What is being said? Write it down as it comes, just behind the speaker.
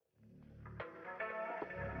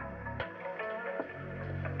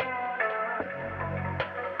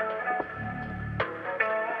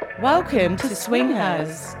Welcome to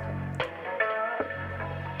Swingers,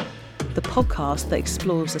 the podcast that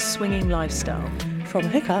explores a swinging lifestyle. From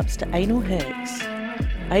hookups to anal hooks.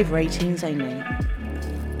 Over 18s only.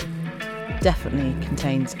 Definitely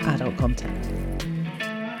contains adult content.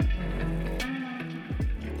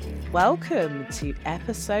 Welcome to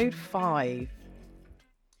episode 5.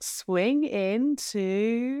 Swing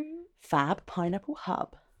into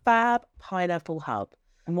FabPineappleHub. FabPineappleHub.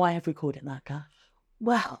 And why have we called it that, Gush?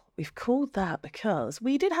 Well, we've called that because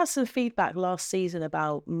we did have some feedback last season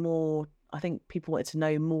about more, I think people wanted to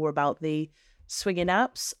know more about the swinging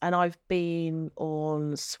apps, and I've been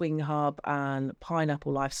on Swing Hub and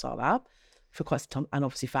Pineapple Lifestyle app for quite some time, and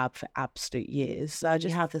obviously Fab for absolute years. So You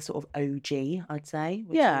have the sort of OG, I'd say,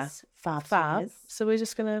 which Yeah, is Fab. Fab. So we're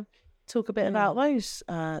just going to talk a bit about those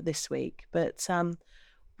this week. But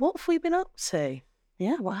what have we been up to?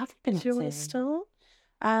 Yeah, what have you been up Do you to? want to start?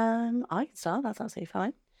 I can start, that's absolutely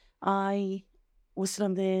fine. I was still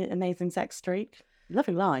on the amazing sex streak.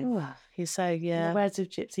 Lovely line. Oh, you say, In yeah. the words of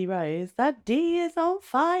Gypsy Rose, that D is on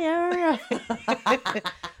fire.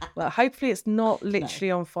 Well, hopefully it's not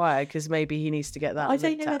literally on fire, because maybe he needs to get that I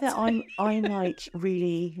don't looked know at. whether I'm like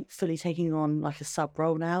really fully taking on like a sub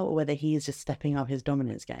role now, or whether he is just stepping up his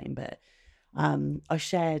dominance game. But I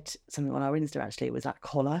shared something on our Insta actually. It was that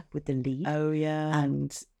collar with the lead. Oh, yeah.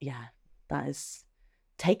 And yeah, that is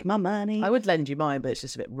take my money. I would lend you mine, but it's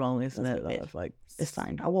just a bit wrong, isn't That's it? a bit- That's like, It's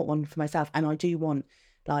fine. I want one for myself, and I do want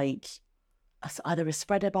like either a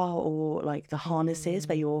spreader bar or like the harnesses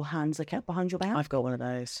where your hands are kept behind your back. I've got one of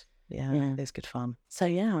those. Yeah, Yeah. it's good fun. So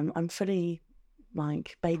yeah, I'm fully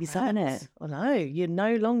like babysitting it. I know, you're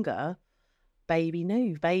no longer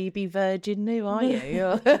baby virgin new, are you?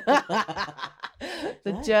 You're-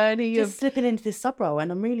 the Yeah. journey Just of slipping into this sub role,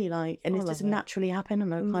 and I'm really like, and I it's love just it. naturally happening,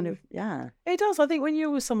 and I kind of it does. I think when you're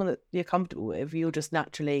with someone that you're comfortable with, you'll just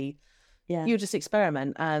naturally you'll just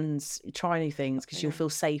experiment and try new things because you'll feel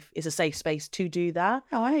safe. It's a safe space to do that.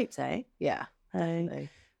 Oh, I hope so. Yeah.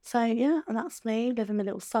 So yeah, and that's me living my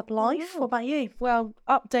little sub life. What about you? Well,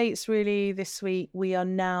 updates really this week. We are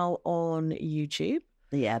now on YouTube.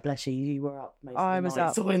 Yeah, bless you. You were up most I of the was night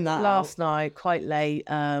up sorting that last out. night, quite late.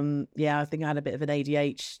 I think I had a bit of an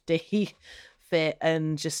ADHD fit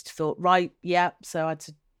and just thought, right, so I had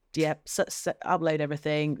to, upload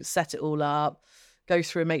everything, set it all up, go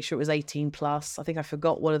through and make sure it was 18 plus. I think I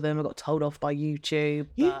forgot one of them. I got told off by YouTube.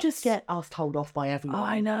 You but- just get us told off by everyone.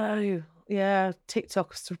 I know. Yeah,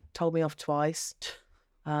 TikTok's told me off twice.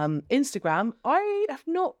 Instagram, I have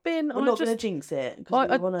not been. We're not going to jinx it. I Because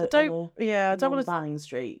don't want to banning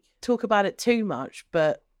streak. talk about it too much,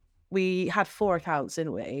 but we had 4 accounts,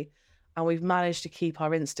 didn't we? And we've managed to keep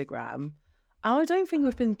our Instagram. And I don't think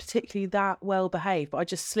we've been particularly that well behaved, but I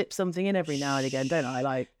just slip something in every now and again, don't I?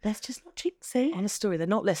 Like, Let's just not jinx it. on a story, they're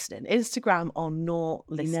not listening. Instagram are not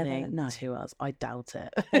Never listening know. to us. I doubt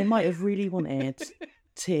it. They might have really wanted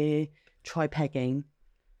to try pegging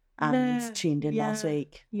and No, tuned in last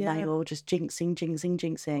week. yeah. Now you're just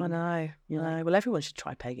jinxing. I know. You're I know. Well, everyone should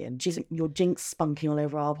try pegging. You're jinx spunking all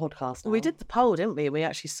over our podcast. We now. did the poll, didn't we? We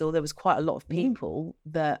actually saw there was quite a lot of people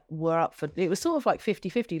that were up for it. Was sort of like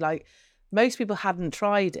 50-50. Like, most people hadn't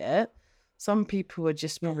tried it. Some people were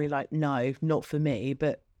just probably like, no, not for me.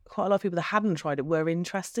 But quite a lot of people that hadn't tried it were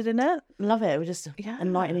interested in it. Love it. We're just Yeah.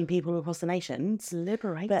 enlightening people across the nation. It's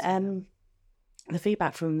liberating. But the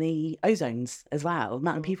feedback from the ozones as well, the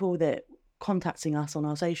amount of people that contacting us on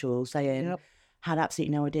our socials saying had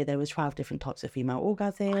absolutely no idea there was 12 different types of female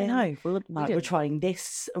orgasm. I know. Like, we're trying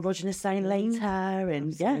this erogenous zone later,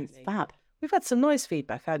 and yeah, it's Absolutely. fab. We've had some nice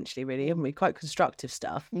feedback, actually, really, haven't we? Quite constructive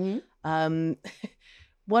stuff. One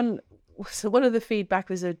of the feedback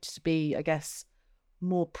was to be, I guess,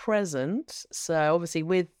 more present. So obviously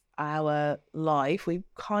with our life, we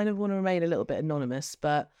kind of want to remain a little bit anonymous,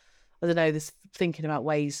 but I don't know, this thinking about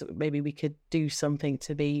ways that maybe we could do something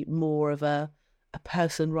to be more of a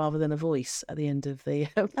person rather than a voice at the end of the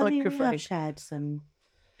I mean, we microphone. have shared some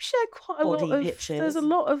Share quite a body lot of pictures. There's a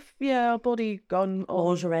lot of our body gone on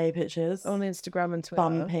lingerie pictures, Instagram and Twitter.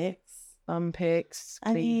 bum pics. Pics,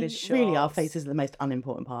 I mean, cleavage shots. really, our faces are the most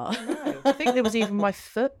unimportant part. I think there was even my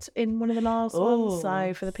foot in one of the last ones. So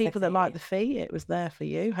Oh, for the people that like sexy. the feet, it was there for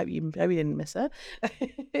you. Hope you didn't miss it.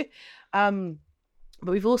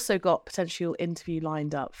 But we've also got potential interview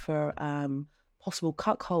lined up for possible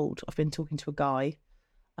cuckold. I've been talking to a guy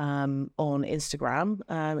on Instagram.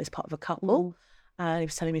 It's part of a couple. And he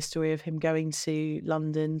was telling me a story of him going to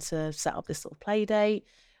London to set up this sort of play date.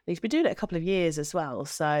 He's been doing it a couple of years as well,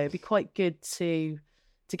 so it'd be quite good to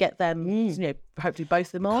get them, you know, hopefully both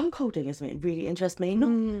of them on. Cuckolding is something that really interests me.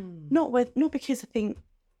 Not because I think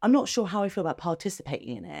I'm not sure how I feel about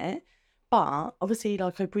participating in it, but obviously,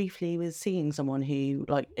 like, I briefly was seeing someone who,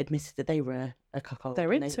 like, admitted that they were a cuckold.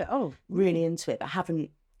 They're into it. Oh, really into it, but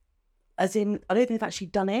haven't, as in, I don't think they've actually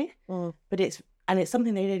done it, but it's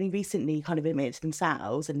something they only recently kind of admitted to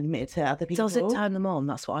themselves and admitted to other people. Does it turn them on?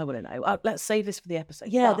 That's what I want to know. Let's save this for the episode.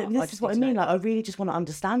 Yeah, this is what I mean. Like, I really just want to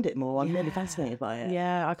understand it more. I'm really fascinated by it.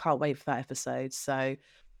 Yeah, I can't wait for that episode. So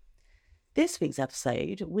this week's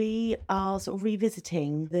episode, we are sort of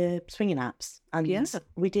revisiting the swinging apps. And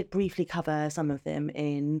we did briefly cover some of them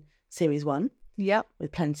in series 1. Yep.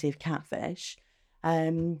 With plenty of catfish.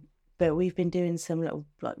 But we've been doing some little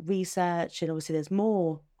like research, and obviously there's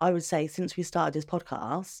more. I would say since we started this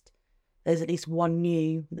podcast, there's at least one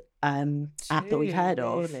new app that we've heard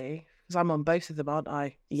of. Really? Because I'm on both of them, aren't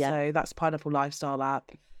I? Yeah. So that's Pineapple Lifestyle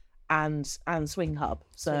app and Swing Hub.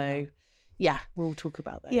 So yeah, we'll talk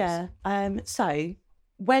about those. Yeah. So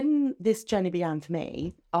when this journey began for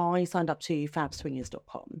me, I signed up to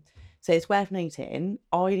fabswingers.com. So it's worth noting,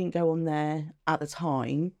 I didn't go on there at the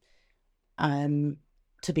time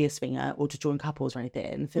to be a swinger or to join couples or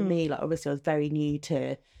anything. For me, like, obviously I was very new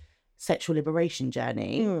to sexual liberation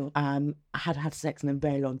journey. I hadn't had sex in a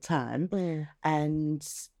very long time, and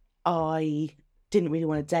I didn't really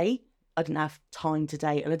want to date. I didn't have time to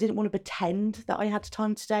date, and I didn't want to pretend that I had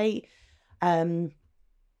time to date.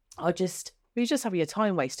 You just having your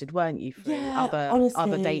time wasted, weren't you? For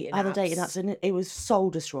honestly, other dating apps. And it was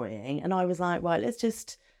soul destroying. And I was like, right, let's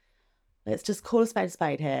just call a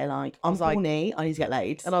spade here. Like, I'm horny, I need to get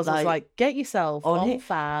laid. And I was like, get yourself on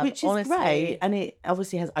Fab, which is honestly. great. And it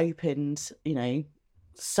obviously has opened,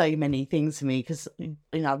 so many things for me, because,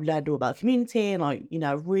 I've learned all about community,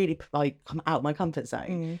 and really come out of my comfort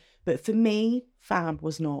zone. But for me, Fab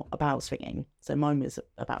was not about swinging. So mine was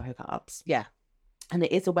about hookups. Yeah. And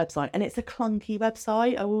it is a website, and it's a clunky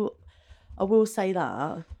website. I will say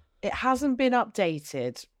that. It hasn't been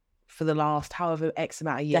updated for the last however X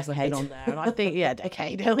amount of years I've been on there. And I think,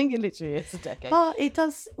 decade. I think it literally is a decade. But it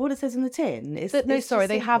does what it says in the tin.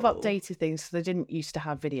 They have updated things. So they didn't used to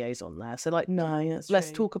have videos on there. So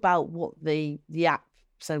let's talk about what the app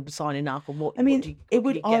said signing up, and what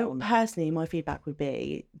personally, my feedback would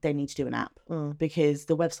be they need to do an app, because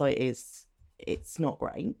the website it's not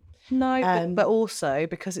great. No, but also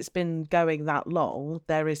because it's been going that long,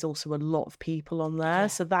 there is also a lot of people on there. Yeah.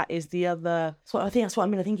 So that is the other. So I think that's what I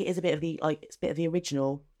mean. I think it is a bit of the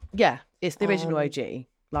original. Yeah, it's the original OG.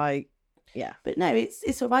 But no,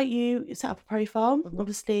 it's all right. You set up a profile.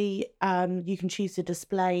 Obviously, you can choose to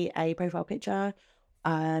display a profile picture.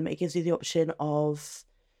 It gives you the option of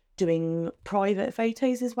doing private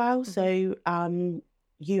photos as well. So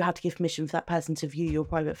you have to give permission for that person to view your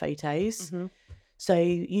private photos. So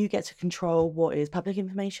you get to control what is public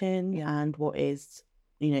information and what is,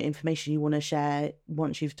 information you want to share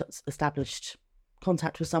once you've established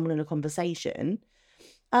contact with someone in a conversation.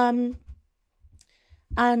 And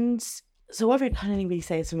so what I can only really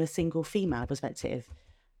say is from a single female perspective,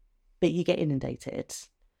 but you get inundated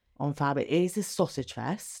on Fab. It is a sausage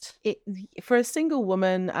fest. For a single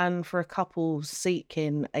woman and for a couple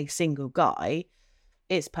seeking a single guy,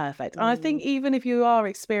 it's perfect. And I think even if you are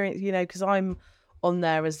experienced, because I'm on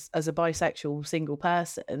there as a bisexual single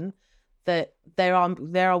person, that there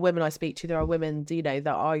are women I speak to, there are women, that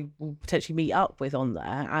I will potentially meet up with on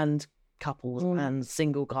there, and couples and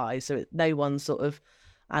single guys. So no one sort of,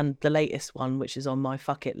 and the latest one, which is on my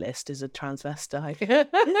fuck it list, is a transvestite.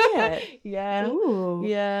 Yeah. Ooh.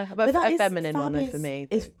 Yeah. But a feminine one for me.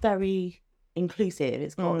 It's very inclusive.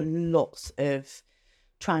 It's got lots of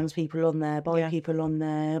trans people on there, bi people on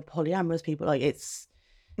there, polyamorous people. Like, it's,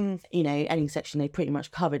 any section they pretty much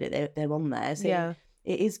covered it. They're on there. So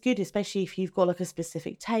it is good, especially if you've got like a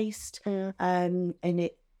specific taste. And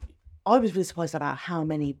I was really surprised about how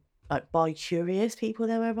many bi-curious people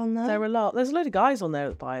there were on there. There are a lot. There's a load of guys on there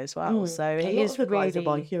that bi as well. So it is really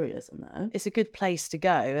bi-curious on there. It's a good place to go.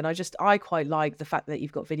 And I quite like the fact that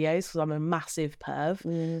you've got videos, because I'm a massive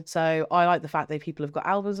perv. So I like the fact that people have got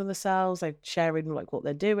albums on themselves, they're sharing what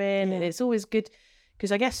they're doing. And it's always good,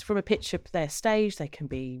 because I guess from a picture they're staged, they can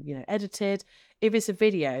be, edited. If it's a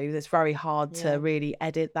video, that's very hard to really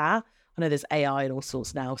edit that. I know there's AI and all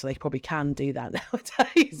sorts now, so they probably can do that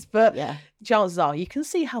nowadays. But chances are you can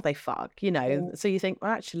see how they fuck, So you think,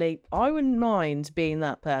 well, actually, I wouldn't mind being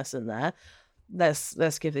that person there.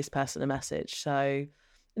 Let's give this person a message. So,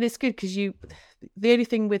 and it's good because the only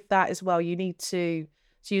thing with that as well, you need to.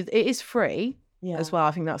 So it is free as well.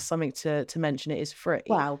 I think that's something to mention. It is free.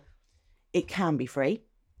 Wow. It can be free.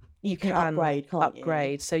 You can upgrade, can't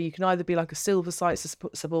you? So you can either be like a silver site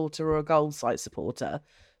supporter or a gold site supporter.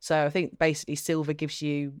 So I think basically silver gives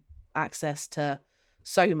you access to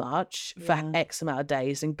so much for X amount of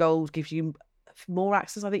days, and gold gives you more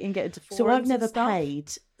access. I think you can get into forums. So I've never and stuff.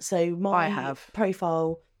 paid. So my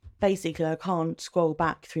profile, basically, I can't scroll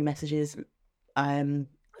back through messages.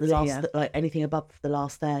 Like anything above the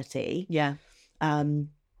last 30. Yeah.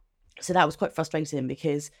 So that was quite frustrating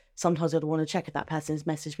because sometimes I'd want to check if that person's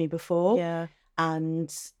messaged me before. Yeah.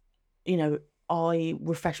 And, you know, I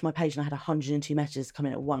refreshed my page and I had 102 messages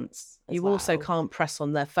coming at once. You also can't press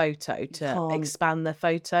on their photo to expand their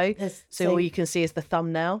photo. So all you can see is the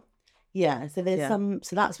thumbnail. Yeah. So there's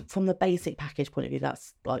so that's from the basic package point of view,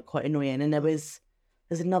 that's like quite annoying. And there's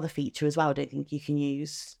another feature as well I don't think you can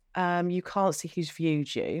use. You can't see who's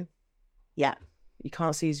viewed you. Yeah. You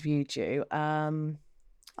can't see who's viewed you.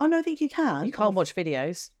 Oh, no, I think you can. You can't watch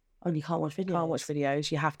videos. Oh, you can't watch videos? Can't watch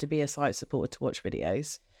videos. You have to be a site supporter to watch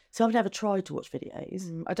videos. So I've never tried to watch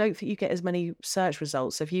videos. I don't think you get as many search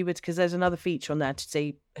results. If you would, because there's another feature on there to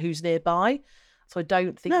see who's nearby. So I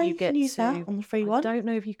don't think you get can use that on the free one. I don't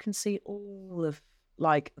know if you can see all of,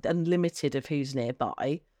 like, unlimited of who's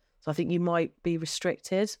nearby. So I think you might be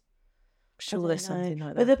restricted. I'm sure there's something like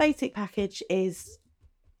that. But the basic package is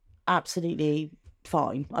absolutely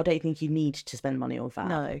fine. I don't think you need to spend money on that.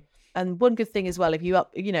 No. And one good thing as well, if you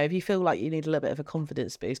feel like you need a little bit of a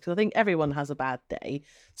confidence boost, because I think everyone has a bad day.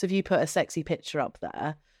 So if you put a sexy picture up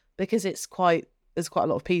there, because there's quite a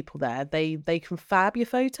lot of people there, they can fab your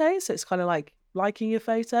photos. So it's kind of like liking your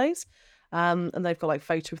photos. And they've got like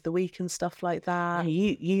photo of the week and stuff like that.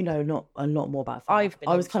 You know not a lot more about Fab.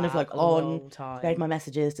 I was kind of like read my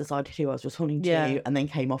messages, decided who I was responding to, and then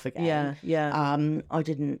came off again. I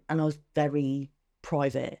didn't, and I was very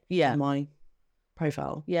private in my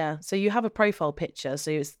profile. Yeah, so you have a profile picture.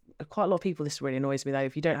 So it's quite a lot of people. This really annoys me though.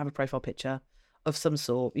 If you don't have a profile picture of some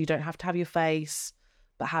sort, you don't have to have your face,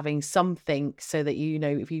 but having something so that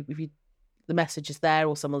if you the message is there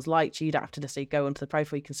or someone's liked you don't have to necessarily go onto the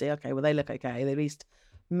profile. You can see, okay, well, they look okay. They at least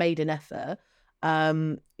made an effort.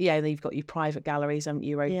 And then you've got your private galleries, haven't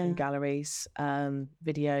you? Open galleries,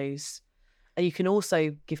 videos. And you can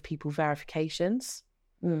also give people verifications.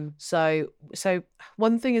 So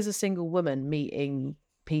one thing as a single woman meeting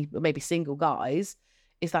people, maybe single guys,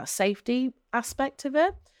 is that safety aspect of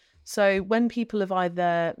it. So when people have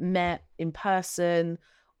either met in person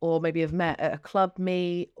or maybe have met at a club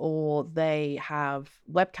meet, or they have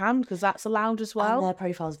webcam, because that's allowed as well. And their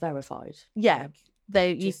profile's verified. Yeah.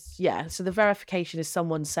 So the verification is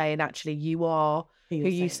someone saying, actually, you are who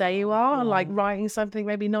you say you are, and like writing something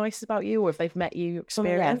maybe nice about you, or if they've met you,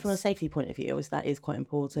 experience. From a safety point of view, that is quite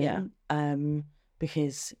important. Yeah.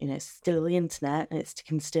 Because, it's still the internet, and it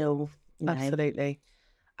can still, Absolutely.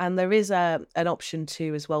 And there is an option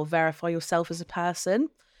to as well verify yourself as a person.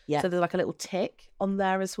 Yeah. So there's like a little tick on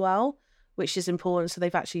there as well, which is important. So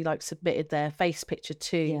they've actually like submitted their face picture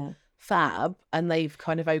to Fab, and they've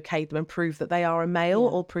kind of okayed them and proved that they are a male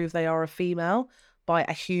or proved they are a female by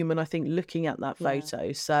a human, I think, looking at that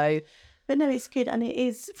photo. So, but no, it's good, and it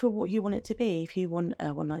is for what you want it to be. If you want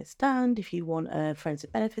a one night stand, if you want a friends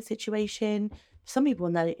with benefits situation, some people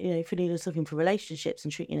on that, if you're just looking for relationships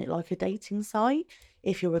and treating it like a dating site.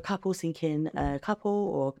 If you're a couple seeking a couple,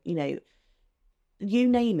 or you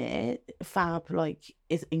name it, Fab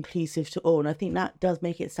is inclusive to all, and I think that does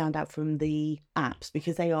make it stand out from the apps,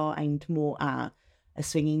 because they are aimed more at a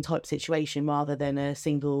swinging type situation rather than a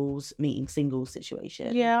singles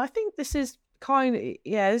situation. Yeah, I think this is kind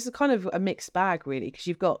of a mixed bag really, because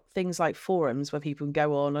you've got things like forums where people can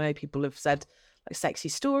go on. I know people have said like sexy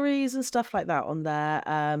stories and stuff like that on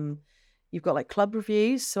there. You've got like club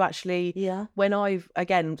reviews. So actually, when I've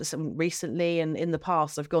recently and in the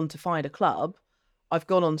past I've gone to find a club, I've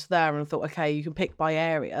gone onto there and thought, okay, you can pick by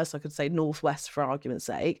area. So I could say Northwest for argument's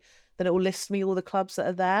sake. Then it will list me all the clubs that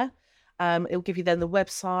are there. It'll give you then the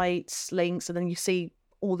websites, links, and then you see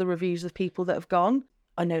all the reviews of people that have gone.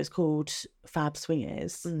 I know it's called Fab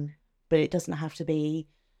Swingers, but it doesn't have to be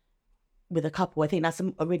with a couple. I think that's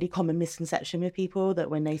a really common misconception with people, that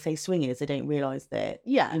when they say swingers, they don't realise that,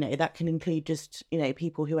 that can include just,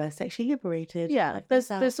 people who are sexually liberated. Yeah,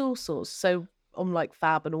 there's all sorts. So on like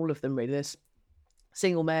Fab and all of them really, there's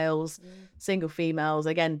single males, single females,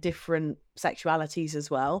 again, different sexualities as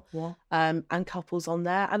well, and couples on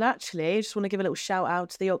there. And actually, I just want to give a little shout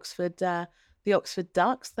out to the Oxford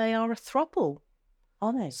Ducks. They are a throuple.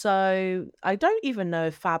 Are they? So I don't even know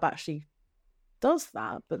if Fab actually does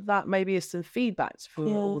that, but that maybe is some feedback for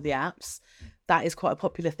all the apps. That is quite a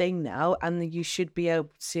popular thing now, and you should be able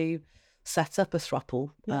to set up a throuple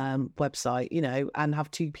website, and have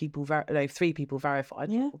 3 people verified.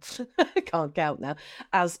 I can't count now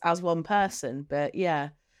as one person, but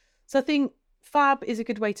so I think Fab is a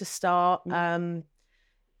good way to start.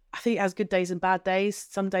 I think it has good days and bad days.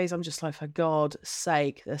 Some days I'm just like, for God's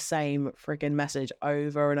sake, the same frigging message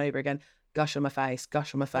over and over again. Gush on my face,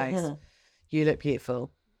 gush on my face. You look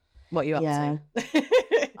beautiful. What are you up to?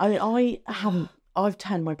 I mean, I've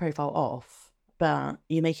turned my profile off, but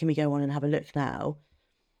you're making me go on and have a look now.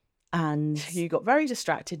 And you got very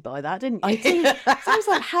distracted by that, didn't you? I did. So I was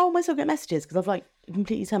like, how am I still getting messages? Because I've like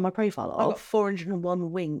completely turned my profile off. I got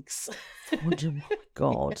 401 winks. Oh my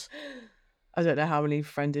God. I don't know how many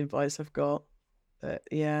friend invites I've got. But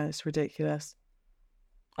yeah, it's ridiculous.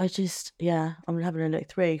 I'm having a look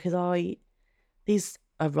through because these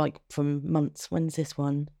are like from months. When's this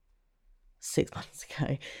one? 6 months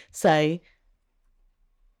ago. So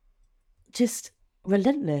just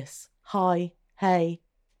relentless. Hi, hey,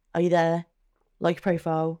 are you there? Like your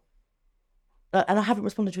profile. And I haven't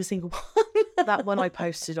responded to a single one. That one I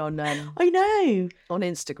posted on I know. On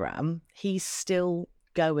Instagram, he's still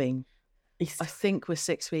going. I think we're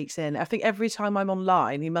 6 weeks in. I think every time I'm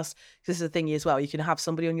online, he must, this is the thing as well, you can have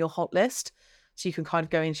somebody on your hot list. So you can kind of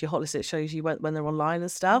go into your hot list. It shows you when they're online and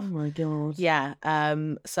stuff. Oh my God. Yeah.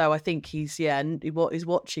 So I think he's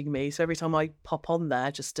watching me. So every time I pop on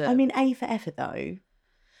there, just to... I mean, A for effort though.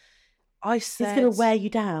 I said... He's going to wear you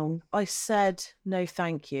down. I said, no,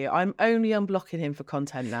 thank you. I'm only unblocking him for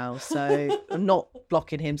content now. So I'm not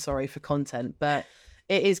blocking him, sorry, for content. But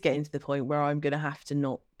it is getting to the point where I'm going to have to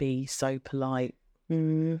not be so polite.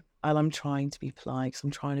 And I'm trying to be polite because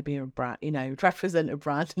I'm trying to be a brat, represent a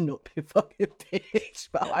brand and not be a fucking bitch.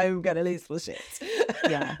 But I'm going to lose the shit.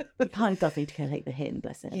 Yeah. It kind of does need to take the hint,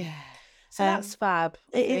 bless it. Yeah. So that's fab.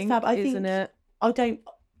 It is fab. I isn't think it?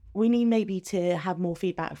 We need maybe to have more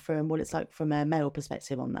feedback from what it's like from a male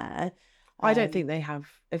perspective on there. I don't think they have.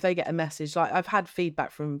 If they get a message, like I've had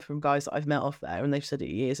feedback from guys that I've met off there, and they've said it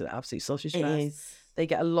is an absolute sausage fest. It is. They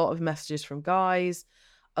get a lot of messages from guys.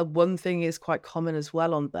 One thing is quite common as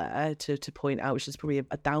well on there to point out, which is probably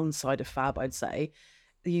a downside of Fab, I'd say.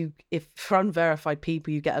 If for unverified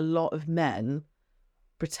people, you get a lot of men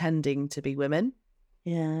pretending to be women.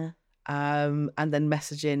 Yeah. And then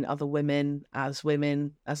messaging other women as a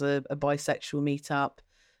bisexual meetup,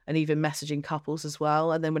 and even messaging couples as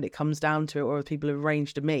well. And then when it comes down to it, or people have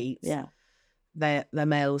arranged to meet, their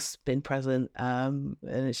male's been present, and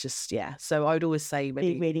it's just So I'd always say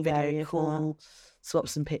maybe really video call, swap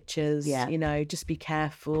some pictures. Just be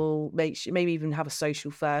careful. Maybe even have a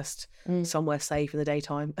social first somewhere safe in the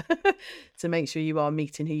daytime to make sure you are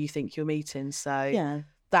meeting who you think you're meeting. So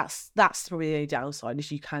that's probably the only downside,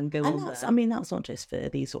 is you can go on there. I mean, that's not just for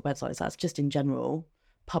these sort of websites. That's just in general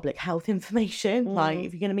public health information. Like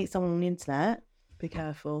if you're going to meet someone on the internet, be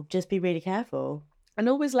careful. Just be really careful. And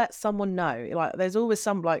always let someone know. Like there's always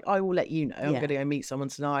some, like, I will let you know. I'm going to go meet someone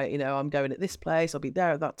tonight. I'm going at this place. I'll be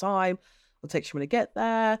there at that time. I'll text you when I get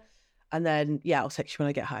there. And then, I'll text you when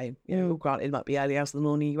I get home. Granted, it might be early hours of the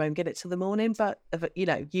morning. You won't get it till the morning. But,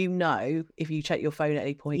 if you check your phone at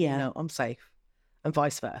any point, I'm safe. And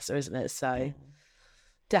vice versa, isn't it? So,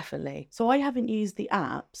 definitely. So, I haven't used the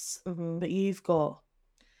apps, but you've got...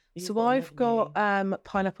 I've got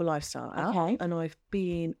Pineapple Lifestyle app, and I've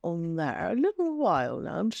been on there a little while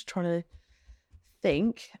now. I'm just trying to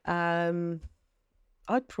think. I'd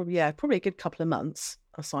probably a good couple of months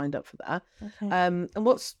I signed up for that. And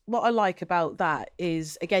what I like about that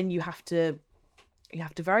is, again, you have to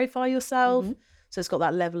verify yourself. So it's got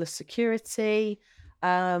that level of security.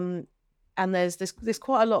 And there's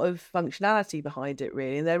quite a lot of functionality behind it,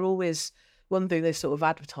 really. And they're always, one thing they sort of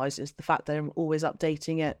advertise is the fact that they're always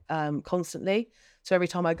updating it constantly. So every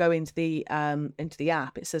time I go into the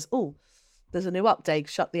app, it says, oh, there's a new update,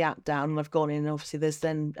 shut the app down. And I've gone in, and obviously there's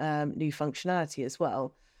then new functionality as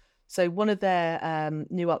well. So one of their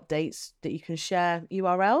new updates that you can share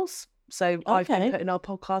URLs. So I've been putting our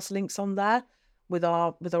podcast links on there with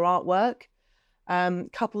our artwork.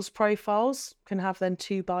 Couples profiles can have then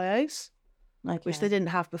 2 bios. Which they didn't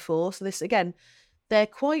have before. So this, again, they're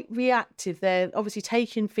quite reactive. They're obviously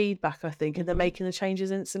taking feedback, I think, and they're making the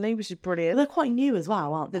changes instantly, which is brilliant. They're quite new as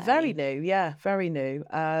well, aren't they? They're very new, very new.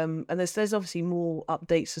 And there's obviously more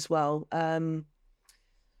updates as well.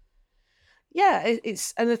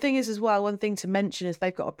 It's, and the thing is as well, one thing to mention is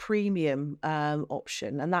they've got a premium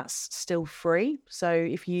option, and that's still free. So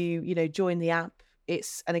if you join the app,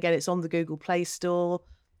 it's on the Google Play Store.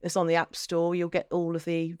 It's on the App Store. You'll get all of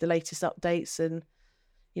the latest updates and,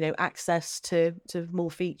 access to more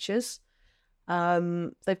features.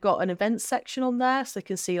 They've got an events section on there, so they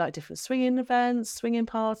can see like different swinging events, swinging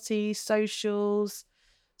parties, socials.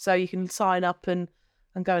 So you can sign up and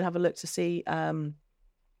go and have a look to see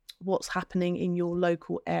what's happening in your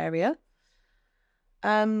local area.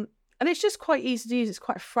 And it's just quite easy to use. It's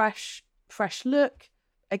quite a fresh look.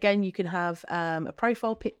 again, you can have a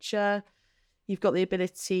profile picture. You've got the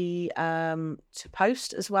ability to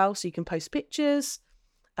post as well. So you can post pictures.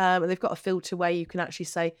 And they've got a filter where you can actually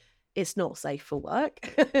say it's not safe for work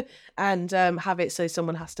and have it so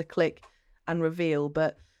someone has to click and reveal.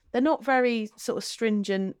 But they're not very sort of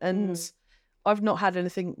stringent, and I've not had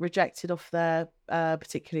anything rejected off there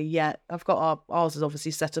particularly yet. I've got ours is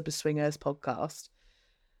obviously set up as Swingers podcast.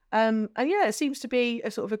 And yeah, it seems to be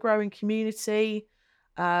a sort of a growing community.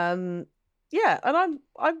 And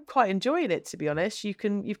I'm quite enjoying it, to be honest. You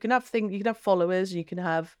can have followers, you can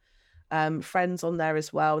have friends on there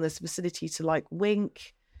as well, and there's a facility to like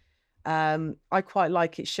wink. I quite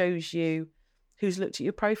like it shows you who's looked at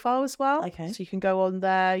your profile as well. Okay. So you can go on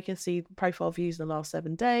there, you can see profile views in the last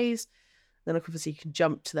 7 days. Then obviously you can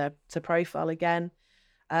jump to their profile again.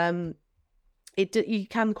 You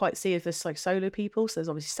can quite see if there's like solo people. So there's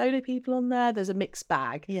obviously solo people on there. There's a mixed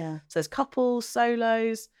bag. Yeah. So there's couples,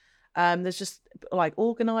 solos. There's just like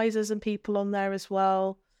organisers and people on there as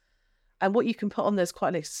well. And what you can put on there's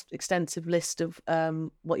quite an extensive list of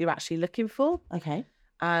what you're actually looking for. Okay.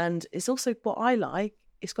 And it's also what I like.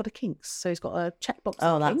 It's got a kinks. So it's got a checkbox.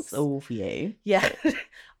 Oh, of that's kinks. all for you. Yeah.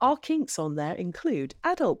 Our kinks on there include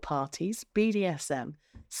adult parties, BDSM,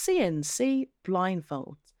 CNC,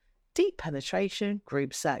 blindfolds, deep penetration,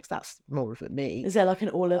 group sex. That's more of it me. Is there like an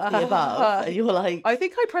all of the above? And you're like, I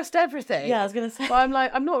think I pressed everything. yeah, I was going to say. But I'm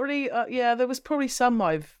like, I'm not really, there was probably some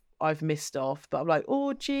I've missed off, but I'm like,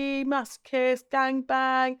 orgy, mass kiss,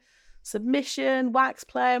 gangbang, submission, wax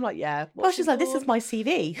play. I'm like, yeah. Well, she's like, this is my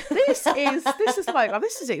CV. This is like, oh,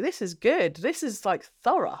 this is it. This is good. This is like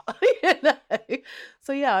thorough. You know?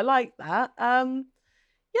 So yeah, I like that.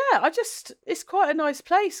 It's quite a nice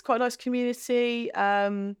place, quite a nice community.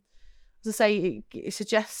 As I say, it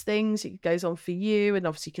suggests things. It goes on for you, and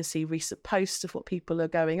obviously you can see recent posts of what people are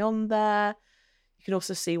going on there. You can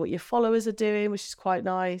also see what your followers are doing, which is quite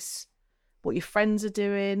nice. What your friends are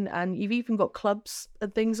doing, and you've even got clubs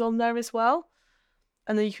and things on there as well.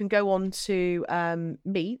 And then you can go on to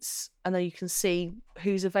meets, and then you can see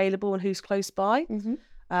who's available and who's close by.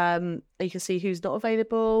 Mm-hmm. You can see who's not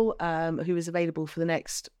available, who is available for the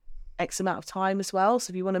next X amount of time as well.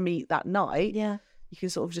 So if you want to meet that night, Yeah. you can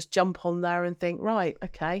sort of just jump on there and think, right,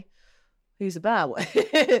 okay, who's about?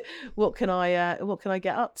 What can I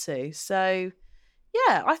get up to? So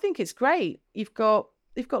yeah, I think it's great. You've got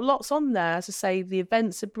lots on there. As I say, the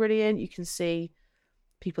events are brilliant. You can see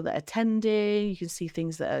people that are attending. You can see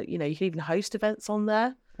things that are, you can even host events on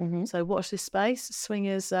there. Mm-hmm. So watch this space.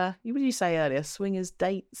 Swingers, what did you say earlier? Swingers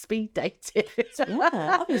speed dating.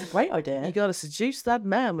 Yeah, I think it's a great idea. You got to seduce that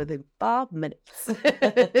man within 5 minutes.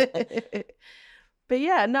 But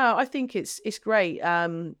yeah, no, I think it's great.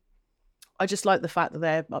 I just like the fact that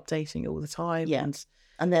they're updating all the time. Yeah.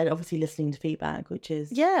 And they're obviously listening to feedback, which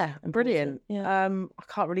is brilliant. Yeah. I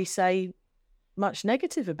can't really say much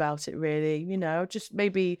negative about it, really. Just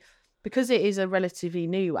maybe because it is a relatively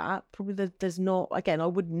new app, probably there's not. Again, I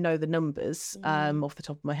wouldn't know the numbers off the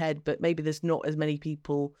top of my head, but maybe there's not as many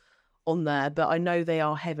people on there. But I know they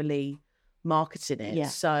are heavily marketing it. Yeah.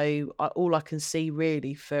 So all I can see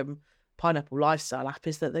really from Pineapple Lifestyle app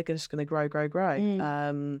is that they're just going to grow.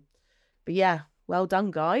 But yeah. Well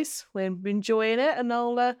done, guys. We're enjoying it,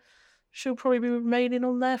 and she'll probably be remaining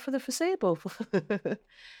on there for the foreseeable.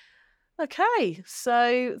 Okay,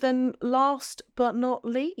 so then last but not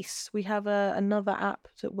least, we have another app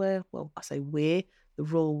that the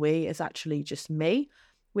royal we is actually just me,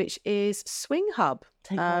 which is Swing Hub.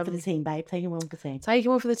 Take one for the team, babe. Taking one for the team.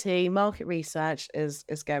 Taking one for the team. Market research is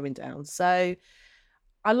going down. So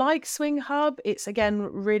I like Swing Hub. It's, again,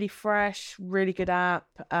 really fresh, really good app.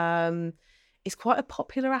 It's quite a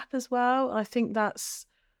popular app as well. I think that's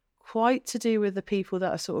quite to do with the people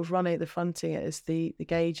that are sort of running the fronting it as the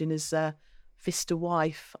gauge and as Vista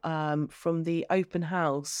Wife from the Open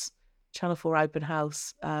House, Channel 4 Open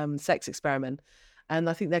House sex experiment. And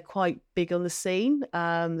I think they're quite big on the scene.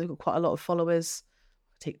 They've got quite a lot of followers,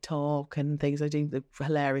 TikTok and things. They do the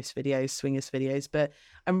hilarious videos, swingers videos,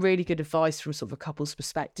 and really good advice from sort of a couple's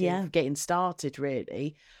perspective, getting started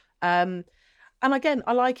really. And again,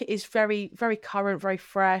 I like it. It's very, very current, very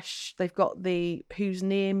fresh. They've got the who's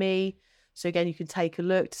near me. So again, you can take a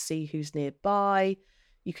look to see who's nearby.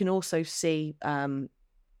 You can also see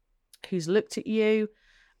who's looked at you.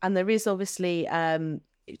 And there is obviously,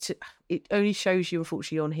 it only shows you,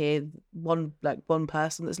 unfortunately, on here, one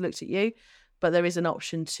person that's looked at you. But there is an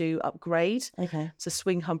option to upgrade. Okay. So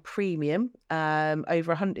Swing Hub Premium,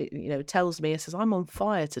 over 100, tells me, it says, I'm on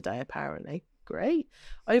fire today, apparently. Great.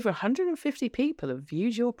 Over 150 people have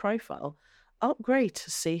viewed your profile. Upgrade to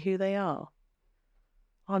see who they are.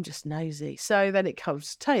 I'm just nosy. So then it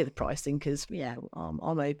comes to tell you the pricing because, yeah, I'm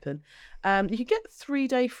open. You can get a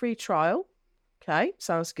 3-day free trial. Okay,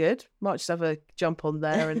 sounds good. Might just have a jump on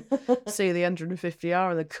there and see the 150 hour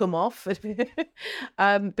and then come off.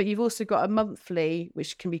 But you've also got a monthly,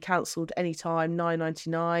 which can be cancelled anytime,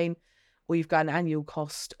 £9.99, or you've got an annual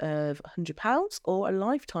cost of £100 or a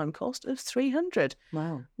lifetime cost of £300.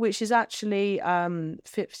 Wow. Which is actually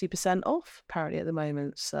 50% off apparently at the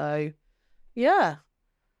moment. So, yeah.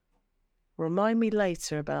 Remind me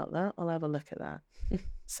later about that. I'll have a look at that.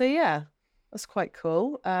 So, yeah, that's quite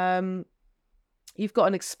cool. You've got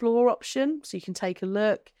an explore option, so you can take a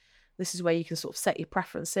look. This is where you can sort of set your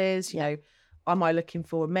preferences. You know, am I looking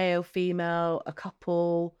for a male, female, a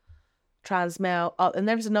couple, trans male? And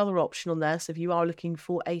there is another option on there. So if you are looking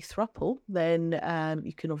for a throuple, then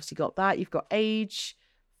you can obviously got that. You've got age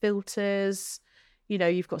filters. You know,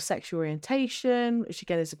 you've got sexual orientation, which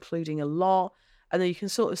again is including a lot. And then you can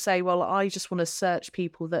sort of say, well, I just want to search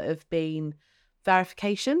people that have been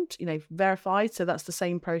verified. So that's the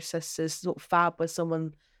same process as sort of Fab, where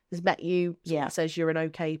someone has met you, says you're an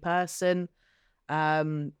okay person.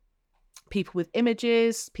 People with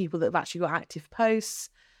images, people that have actually got active posts,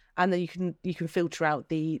 and then you can filter out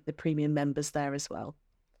the premium members there as well.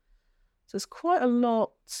 So there's quite a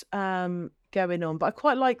lot going on, but I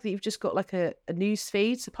quite like that you've just got like a news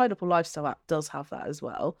feed. So Pineapple Lifestyle app does have that as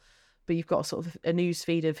well, but you've got sort of a news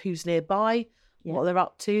feed of who's nearby, what they're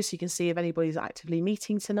up to, so you can see if anybody's actively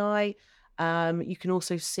meeting tonight. You can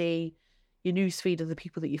also see your news feed of the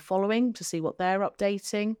people that you're following to see what they're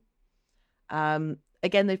updating.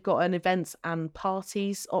 Again, they've got an events and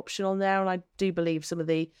parties option on there, and I do believe some of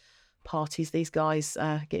the parties these guys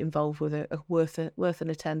get involved with are worth an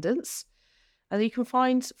attendance. And you can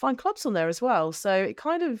find clubs on there as well. So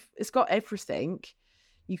it's got everything.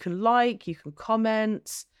 You can you can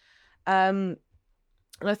comment. And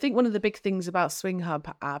I think one of the big things about Swing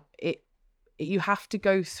Hub app, you have to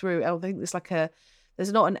go through. I think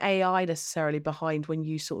there's not an AI necessarily behind when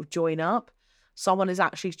you sort of join up. Someone is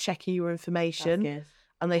actually checking your information,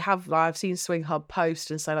 and they have. I've seen Swing Hub post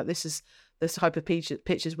and say like, this is the type of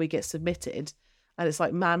pictures we get submitted, and it's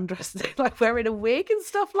like man dressed like wearing a wig and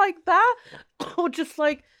stuff like that, or just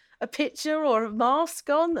like a picture or a mask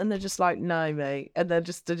on, and they're just like, no, mate, and they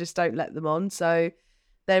just don't let them on. So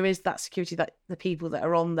there is that security that the people that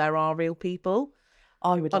are on there are real people.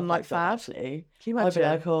 I would unlike Fab. Actually, can you imagine?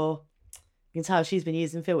 I'd be like, you can tell she's been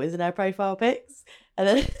using filters in her profile pics, and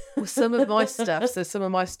then well, some of my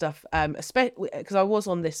stuff, especially because I was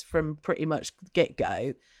on this from pretty much get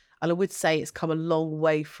go, and I would say it's come a long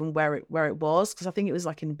way from where it was, because I think it was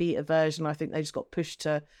like in beta version. I think they just got pushed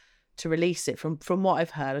to release it. From what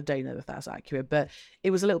I've heard, I don't know if that's accurate, but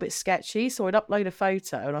it was a little bit sketchy. So I'd upload a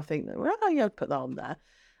photo, and I think, I'd put that on there,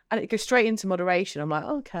 and it goes straight into moderation. I'm like,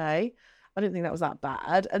 okay, I didn't think that was that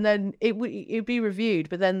bad, and then it'd be reviewed,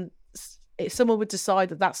 but then someone would decide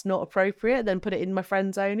that that's not appropriate, then put it in my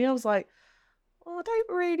friends only. I was like, I don't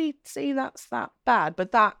really see that's that bad,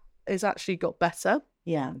 but that has actually got better.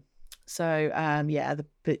 Yeah. So the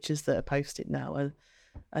pictures that are posted now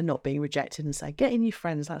are not being rejected and say, get in your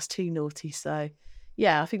friends, that's too naughty. So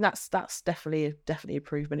yeah, I think that's definitely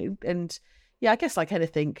improvement. And yeah, I guess like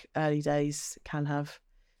anything, early days can have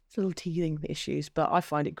little teething issues, but I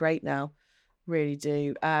find it great now, really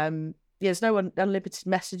do. There's no unlimited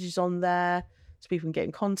messages on there, so people can get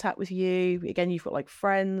in contact with you. Again, you've got like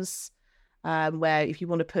friends, where if you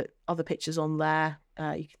want to put other pictures on there,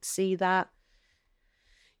 you can see that.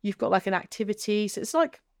 You've got like an activity, so it's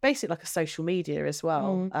like basically like a social media as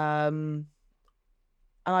well. And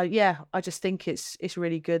I just think it's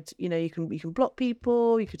really good. You know, you can block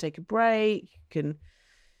people, you can take a break,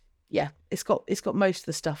 it's got most of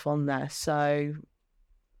the stuff on there. So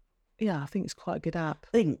yeah, I think it's quite a good app.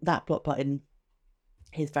 I think that block button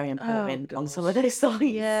is very important on some of those sites.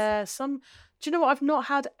 Yeah, do you know what? I've not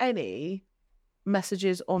had any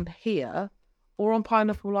messages on here or on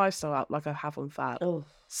Pineapple Lifestyle app like I have on Fab. Oh.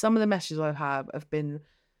 Some of the messages I have been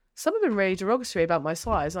really derogatory about my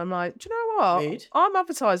size. I'm like, do you know what? Rude. I'm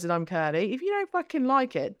advertising I'm curly. If you don't fucking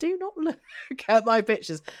like it, do not look at my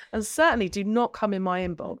pictures, and certainly do not come in my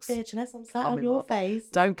inbox. Bitch, unless I'm sat on your face.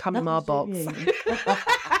 Don't come in my box.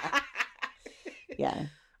 Yeah.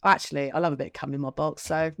 Actually, I love a bit of cum in my box,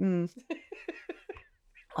 so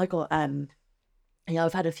I got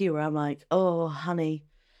I've had a few where I'm like, oh honey,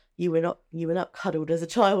 you were not cuddled as a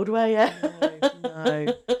child, were you?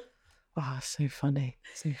 No. Oh, so funny.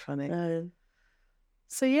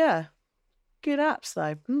 So yeah, good apps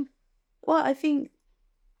though. Well, I think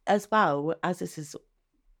as well as this is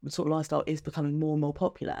sort of lifestyle is becoming more and more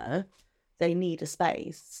popular, they need a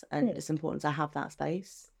space, and it's important to have that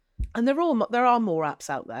space. And there are more apps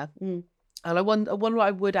out there. Mm. And one what I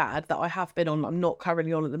would add that I have been on, I'm not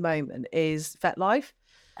currently on at the moment, is FetLife.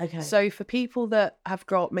 Okay. So for people that have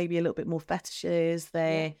got maybe a little bit more fetishes,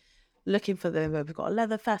 they're looking for them. They've got a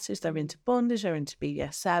leather fetish, they're into bondage, they're into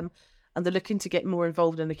BDSM, and they're looking to get more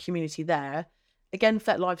involved in the community there. Again,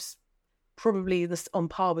 FetLife's probably on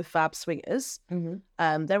par with Fab Swingers.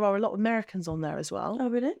 Mm-hmm. There are a lot of Americans on there as well. Oh,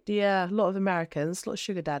 really? Yeah, a lot of Americans, a lot of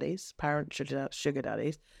sugar daddies, parent sugar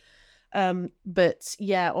daddies. But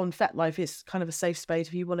yeah, on FetLife, it's kind of a safe space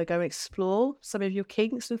if you want to go and explore some of your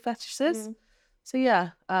kinks and fetishes. So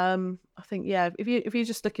yeah, I think if you're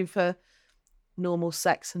just looking for normal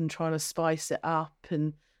sex and trying to spice it up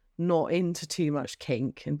and not into too much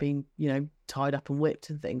kink and being, tied up and whipped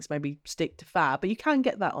and things, maybe stick to Fab. But you can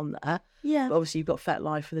get that on there. Yeah. But obviously, you've got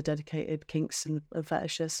FetLife for the dedicated kinks and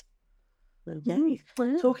fetishes. Yeah.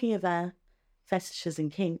 Talking of fetishes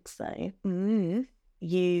and kinks, though,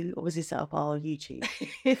 you obviously set up our YouTube.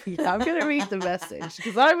 I'm going to read the message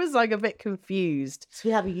because I was like a bit confused. So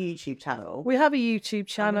we have a YouTube channel. We have a YouTube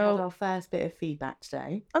channel. And we had our first bit of feedback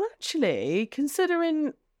today. And actually,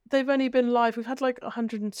 considering they've only been live, we've had like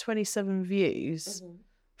 127 views.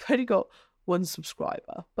 We've only got one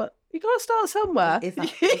subscriber, but you got to start somewhere. Is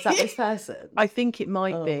that this person? I think it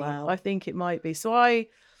might be. Wow. I think it might be. So I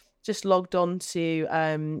just logged on to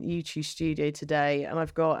YouTube Studio today, and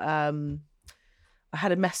I've got I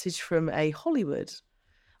had a message from a Hollywood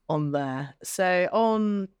on there. So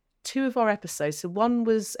on 2 of our episodes, so one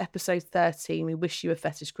was episode 13, We Wish You a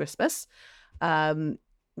Fetish Christmas.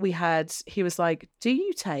 He was like, do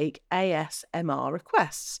you take ASMR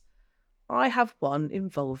requests? I have one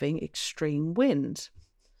involving extreme wind.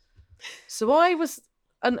 So let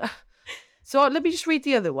me just read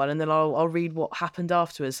the other one, and then I'll read what happened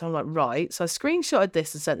afterwards. So I'm like, right. So I screenshotted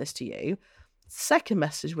this and sent this to you. Second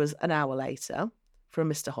message was an hour later from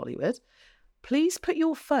Mr. Hollywood. Please put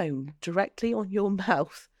your phone directly on your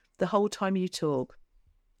mouth the whole time you talk.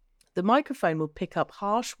 The microphone will pick up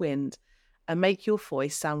harsh wind and make your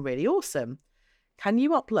voice sound really awesome. Can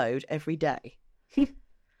you upload every day?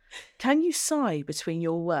 Can you sigh between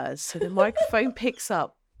your words so the microphone picks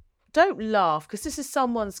up? Don't laugh, because this is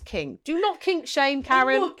someone's kink. Do not kink shame,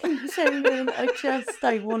 Karen. I'm not kink shaming. I just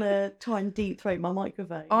don't want to try and deep throat my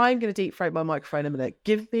microphone. I'm going to deep throat my microphone in a minute.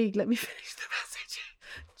 Let me finish the message.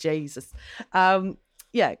 Jesus.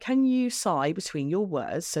 Can you sigh between your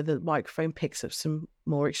words so the microphone picks up some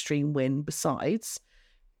more extreme wind besides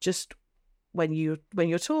just when you're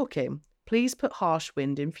talking? Please put harsh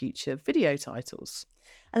wind in future video titles.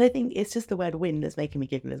 And I think it's just the word wind that's making me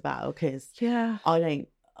giggle as well, because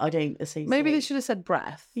I don't associate. Maybe they should have said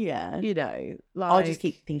breath. Yeah. I just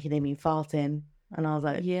keep thinking they mean farting. And I was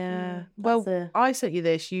like, yeah. Well, I sent you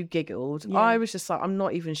this, you giggled. Yeah. I was just like, I'm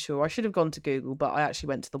not even sure. I should have gone to Google, but I actually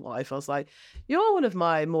went to the wife. I was like, you're one of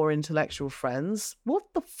my more intellectual friends. What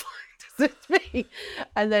the fuck does this mean?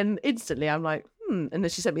 And then instantly I'm like, And then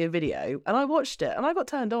she sent me a video and I watched it and I got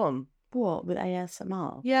turned on. What, with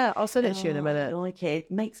ASMR? Yeah, I'll send it to you in a minute. I like it.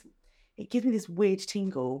 It gives me this weird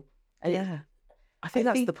tingle. Yeah. I think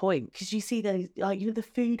that's the point. Because you see those, the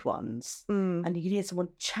food ones, and you can hear someone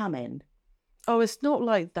chamming. Oh, it's not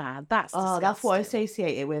like that. That's disgusting. That's what I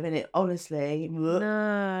associate it with, and it honestly,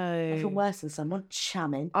 no, I feel worse than someone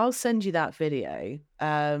chamming. I'll send you that video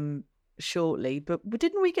shortly. But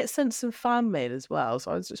didn't we get sent some fan mail as well?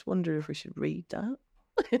 So I was just wondering if we should read that,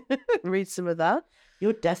 read some of that.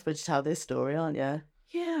 You're desperate to tell this story, aren't you?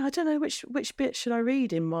 Yeah, I don't know which bit should I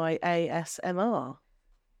read in my ASMR.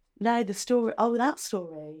 No, the story. Oh, that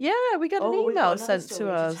story. Yeah, we got an email sent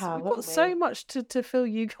to us. We've got so much to fill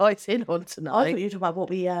you guys in on tonight. I thought you were talking about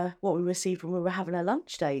what we received when we were having a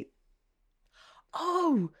lunch date.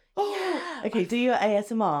 Oh, yeah. Okay, do your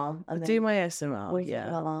ASMR. And do my ASMR. What Yeah.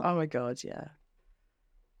 Oh my god, yeah.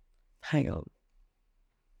 Hang on.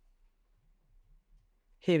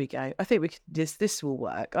 Here we go. I think we could. This will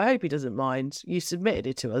work. I hope he doesn't mind. You submitted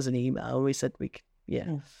it to us an email, and we said we could. Yeah.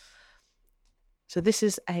 Mm. So this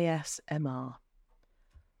is ASMR.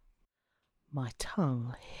 My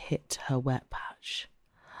tongue hit her wet patch.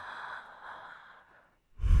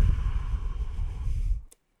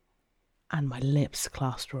 And my lips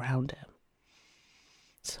clasped around him,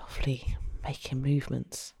 softly making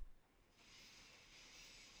movements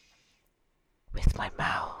with my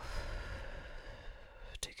mouth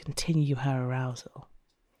to continue her arousal.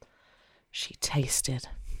 She tasted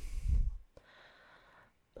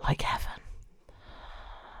like heaven.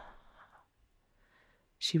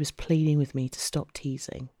 She was pleading with me to stop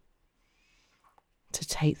teasing, to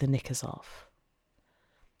take the knickers off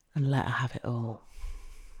and let her have it all.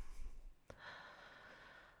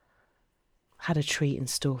 had a treat in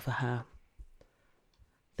store for her.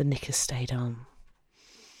 The knickers stayed on.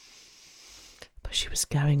 But she was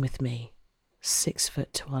going with me 6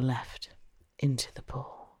 foot to our left into the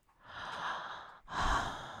pool.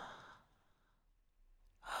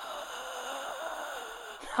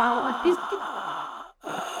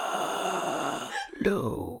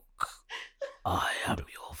 Luke, I am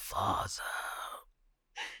your father.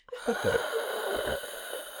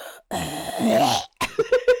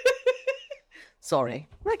 Sorry.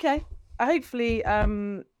 Okay. Hopefully,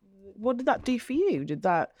 what did that do for you? Did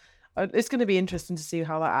that? It's going to be interesting to see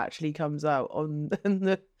how that actually comes out on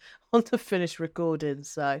the finished recording.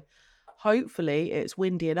 So, hopefully, it's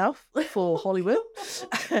windy enough for Hollywood.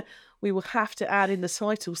 We will have to add in the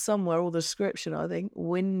title somewhere or the description, I think.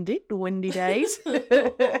 Windy days.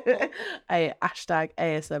 Hashtag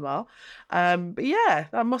ASMR. But yeah,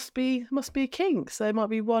 that must be a kink. So it might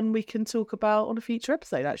be one we can talk about on a future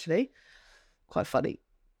episode, actually. Quite funny.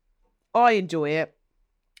 I enjoy it.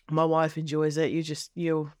 My wife enjoys it.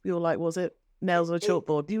 You're like, was it nails on a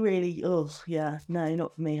chalkboard? You really? Oh yeah. No,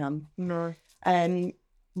 not for me, hun. No.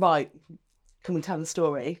 Right. Can we tell the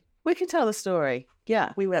story? We can tell the story.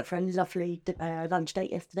 Yeah. We went for a lovely lunch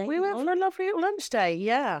date yesterday. We went for a lovely little lunch day,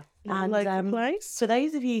 yeah. And place. For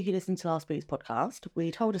those of you who listened to last week's podcast,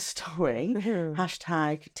 we told a story,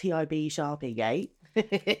 hashtag TIB Sharpiegate.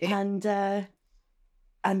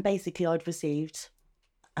 And basically I'd received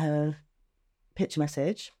a picture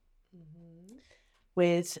message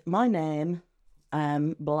with my name,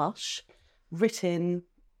 Blush, written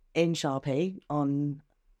in Sharpie on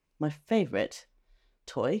my favourite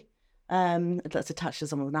toy. That's attached to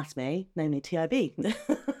someone's anatomy, namely TIB.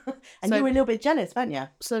 And you were a little bit jealous, weren't you?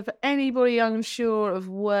 So for anybody unsure of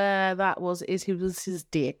where that was his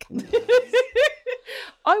dick.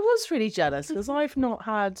 I was really jealous because I've not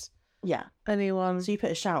had anyone. So you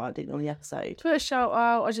put a shout out, didn't you, on the episode? Put a shout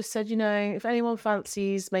out. I just said, if anyone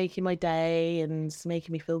fancies making my day and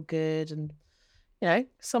making me feel good, and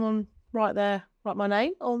someone write my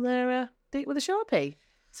name on their dick with a Sharpie.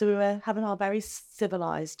 So we were having our very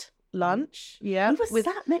civilised lunch, yeah. We were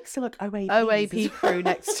sat next to like OAP crew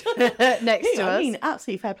next to us. I mean,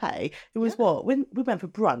 absolutely fair play. It was what? When we went for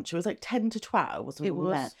brunch, it was like 10 to 12 or something. It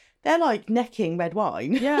was. They're like necking red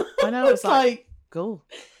wine. Yeah, I know. It's like, cool.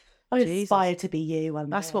 I aspire to be you one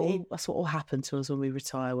day. That's what will happen to us when we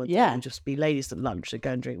retire. We'll just be ladies at lunch and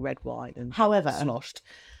go and drink red wine and sloshed.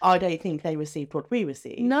 I don't think they received what we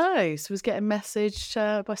received. No, so I was getting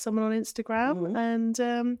messaged by someone on Instagram, and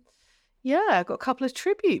I got a couple of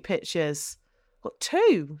tribute pictures. Got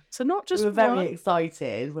 2, so not just one. We were very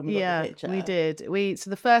excited when we got the picture. We did. So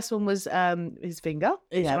the first one was his finger,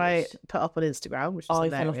 which I put up on Instagram, which was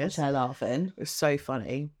hilarious. I fell off my chair laughing. It was so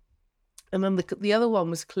funny. And then the other one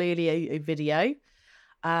was clearly a video,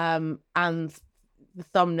 and the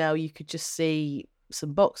thumbnail you could just see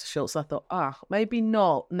some boxer shorts. I thought, maybe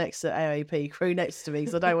not next to AOP crew next to me,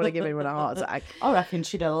 because I don't want to give anyone a heart attack. I reckon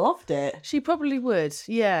she'd have loved it. She probably would.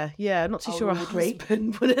 Yeah. Not too sure her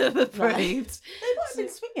husband would have approved. They might have been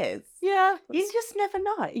swingers. Yeah. You just never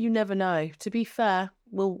know. You never know. To be fair,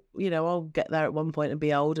 I'll get there at one point and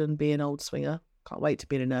be old and be an old swinger. Can't wait to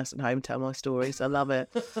be in a nursing home and tell my stories. I love it.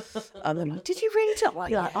 And they're like, did you read it? Like,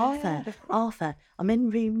 you're like, Arthur, I'm in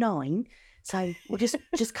room 9. So we'll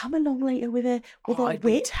just come along later with a I'd whip.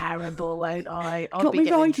 Be terrible, won't I? I'd be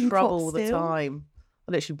getting in trouble all the time.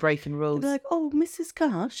 I'm literally breaking rules. They're like, Mrs.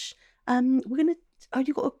 Gush,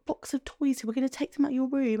 you got a box of toys here. We're gonna take them out of your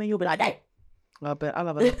room, and you'll be like, no. I'll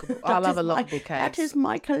have a lockable case. That is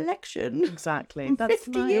my collection. Exactly. That's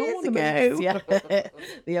 50 years ago. Yeah.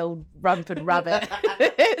 The old rampant rabbit.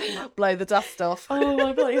 Blow the dust off. Oh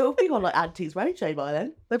my God, it'll be on like Auntie's Roadshow by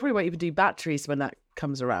then. They probably won't even do batteries when that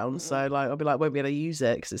comes around. So I'll be like, won't be able to use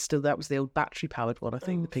it because that was the old battery powered one. I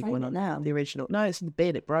think the pink one on now. The original. No, it's in the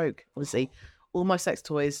bin. It broke. Obviously, all my sex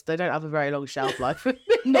toys, they don't have a very long shelf life.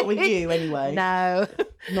 Not with you anyway. No.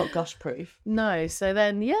 Not gush proof. No. So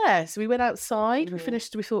then, so we went outside. We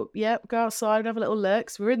finished. We thought, go outside and have a little look.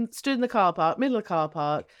 So we were stood in the car park, middle of the car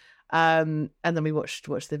park. And then we watched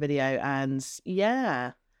the video, and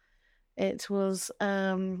it was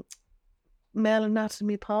Male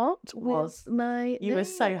Anatomy Part was my. You were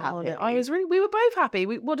so happy. I was really. We were both happy.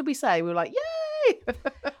 What did we say? We were like, yay!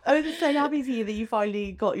 I was so happy for you that you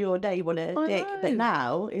finally got your name on a dick, but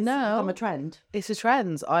now it's become a trend. It's a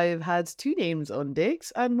trend. I've had 2 names on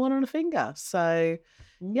dicks and 1 on a finger. So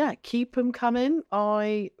keep them coming.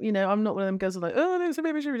 I'm not one of them girls who are like, there's a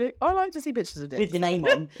picture of a dick. I like to see pictures of dicks with your name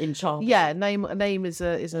on in Sharpie. Yeah, name is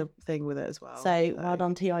a thing with it as well. So well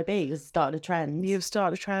done, TIB. You've started a trend. You've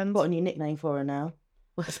started a trend. Got a new nickname for her now.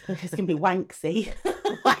 It's going to be wanksy.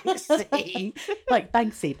 Wanksy. Like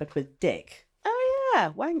Banksy, but with dick. Oh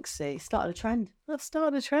yeah, wanksy. Started a trend. I've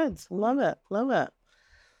started a trend. Love it. Love it.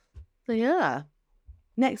 So yeah.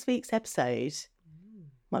 Next week's episode,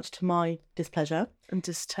 much to my displeasure And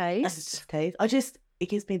distaste. it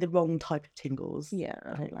gives me the wrong type of tingles. Yeah.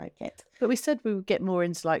 I don't like it. But we said we would get more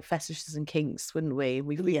into like fetishes and kinks, wouldn't we?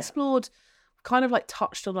 We've Yeah. explored, kind of like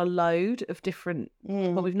touched on a load of different,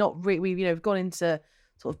 but we've not really, we've gone into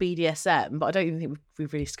sort of BDSM, but I don't even think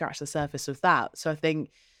we've really scratched the surface of that. So I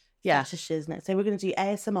think, yeah. Fetishes next. So we're going to do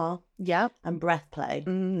ASMR Yeah. and breath play.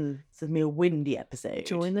 So it's going to be a windy episode.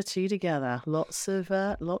 Join the two together. Lots of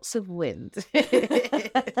wind.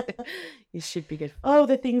 It should be good. Oh,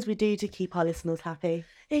 the things we do to keep our listeners happy.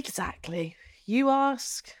 Exactly. You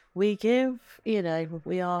ask, we give. You know,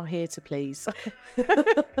 we are here to please.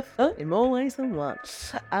 In more ways than one.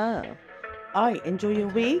 Enjoy your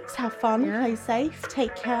weeks. Have fun. Yeah. Play safe.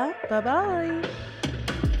 Take care. Bye-bye.